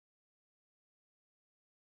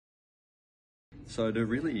So to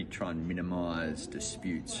really try and minimise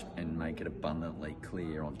disputes and make it abundantly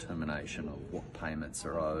clear on termination of what payments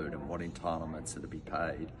are owed and what entitlements are to be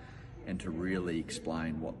paid, and to really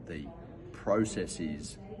explain what the process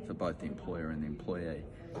is for both the employer and the employee,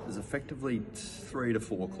 there's effectively 3 to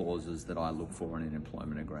 4 clauses that I look for in an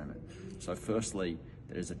employment agreement. So firstly,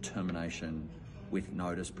 there's a termination with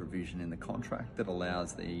notice provision in the contract that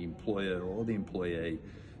allows the employer or the employee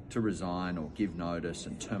to resign or give notice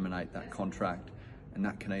and terminate that contract, and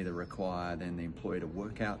that can either require then the employer to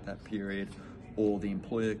work out that period, or the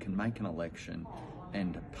employer can make an election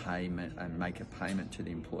and make a payment to the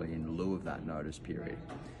employee in lieu of that notice period.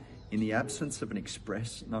 In the absence of an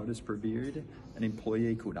express notice period, an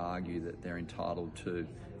employee could argue that they're entitled to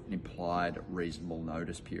an implied reasonable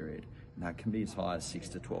notice period, and that can be as high as 6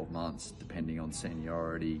 to 12 months depending on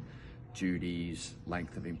seniority, duties,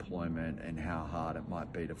 length of employment, and how hard it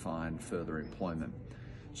might be to find further employment.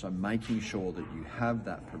 So making sure that you have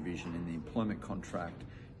that provision in the employment contract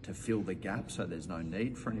to fill the gap so there's no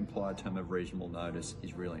need for an implied term of reasonable notice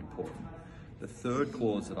is really important. The third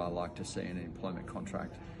clause that I like to see in an employment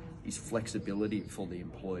contract is flexibility for the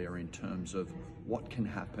employer in terms of what can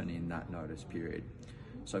happen in that notice period.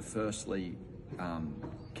 So firstly,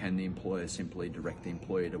 can the employer simply direct the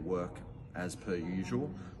employee to work as per usual,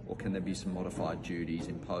 or can there be some modified duties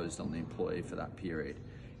imposed on the employee for that period?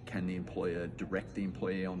 Can the employer direct the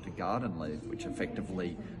employee onto garden leave, which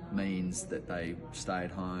effectively means that they stay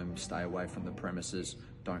at home, stay away from the premises,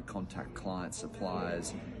 don't contact clients,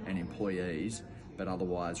 suppliers and employees, but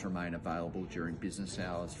otherwise remain available during business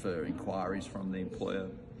hours for inquiries from the employer?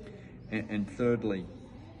 And thirdly,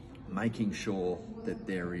 making sure that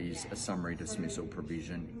there is a summary dismissal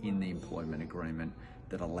provision in the employment agreement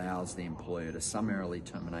that allows the employer to summarily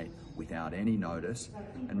terminate without any notice,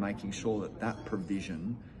 and making sure that that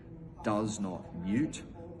provision does not mute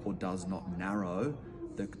or does not narrow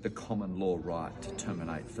the common law right to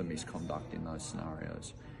terminate for misconduct in those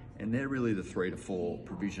scenarios. And they're really the 3 to 4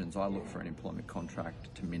 provisions I look for an employment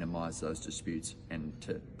contract to minimise those disputes and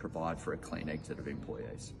to provide for a clean exit of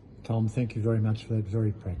employees. Tom, thank you very much for that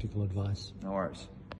very practical advice. No worries.